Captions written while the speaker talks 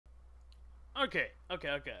Okay.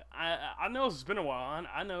 I know it's been a while.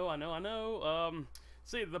 I know.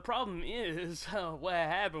 See, the problem is what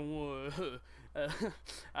happened was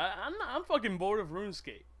I'm fucking bored of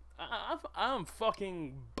RuneScape. I'm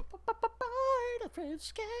fucking bored of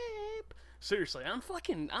RuneScape. Seriously, I'm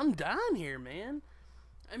dying here, man.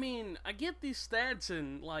 I mean, I get these stats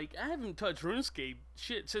and, like, I haven't touched RuneScape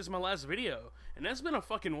shit since my last video. And that's been a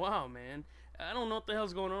fucking while, man. I don't know what the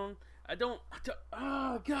hell's going on.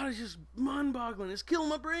 Oh, God, it's just mind-boggling. It's killing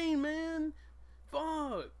my brain, man.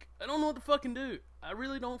 Fuck. I don't know what to fucking do. I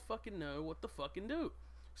really don't fucking know what to fucking do.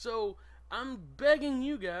 So, I'm begging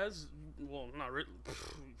you guys, well, not really,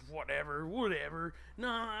 whatever.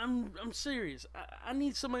 Nah, I'm serious. I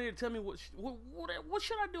need somebody to tell me what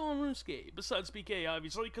should I do on RuneScape besides PK,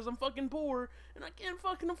 obviously, because I'm fucking poor and I can't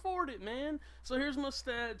fucking afford it, man. So here's my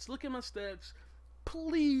stats. Look at my stats.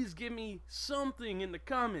 Please give me something in the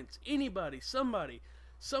comments. Anybody, somebody,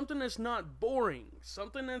 something that's not boring,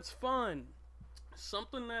 something that's fun,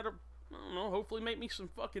 something that, I don't know, hopefully make me some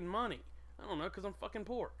fucking money. I don't know, because I'm fucking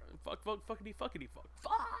poor. Fuckity.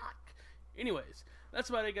 Fuck! Anyways, that's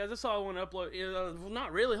about it, guys. That's all I want to upload. Well,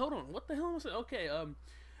 not really. Hold on. What the hell am I saying? Okay, I'm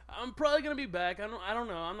probably going to be back. I don't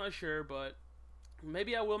know. I'm not sure, but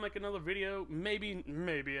maybe I will make another video. Maybe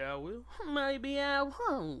I will. Maybe I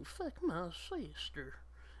won't. Fuck my sister.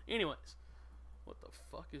 Anyways, what the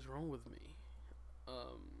fuck is wrong with me? I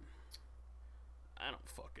don't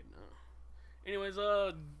fucking know. Anyways,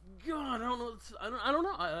 God, I don't know. I don't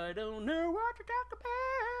know. I don't know what to talk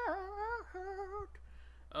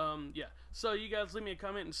about. Yeah. So you guys leave me a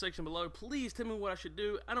comment in the section below. Please tell me what I should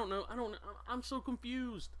do. I don't know. I'm so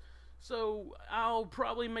confused. So I'll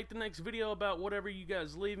probably make the next video about whatever you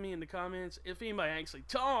guys leave me in the comments. If anybody actually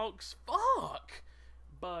talks, fuck.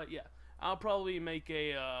 But yeah, I'll probably make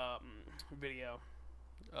a video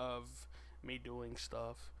of me doing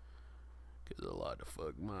stuff. Cause I like to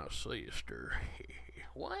fuck my sister.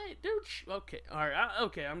 What, dude? Okay, all right.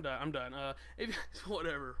 Okay, I'm done. If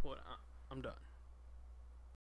whatever. I'm done.